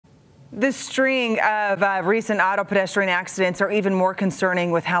The string of recent auto pedestrian accidents are even more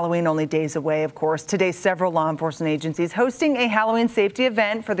concerning with Halloween only days away, of course. Today, several law enforcement agencies hosting a Halloween safety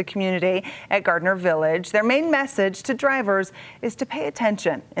event for the community at Gardner Village. Their main message to drivers is to pay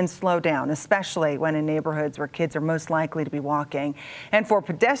attention and slow down, especially when in neighborhoods where kids are most likely to be walking. And for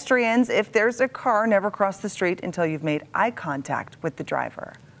pedestrians, if there's a car, never cross the street until you've made eye contact with the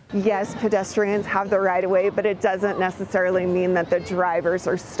driver. Yes, pedestrians have the right of way, but it doesn't necessarily mean that the drivers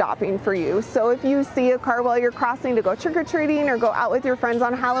are stopping for you. So if you see a car while you're crossing to go trick-or-treating or go out with your friends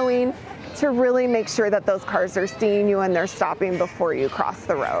on Halloween, to really make sure that those cars are seeing you and they're stopping before you cross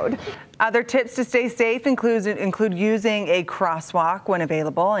the road. Other tips to stay safe include using a crosswalk when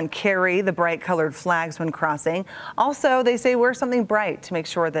available and carry the bright colored flags when crossing. Also, they say wear something bright to make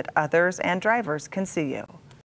sure that others and drivers can see you.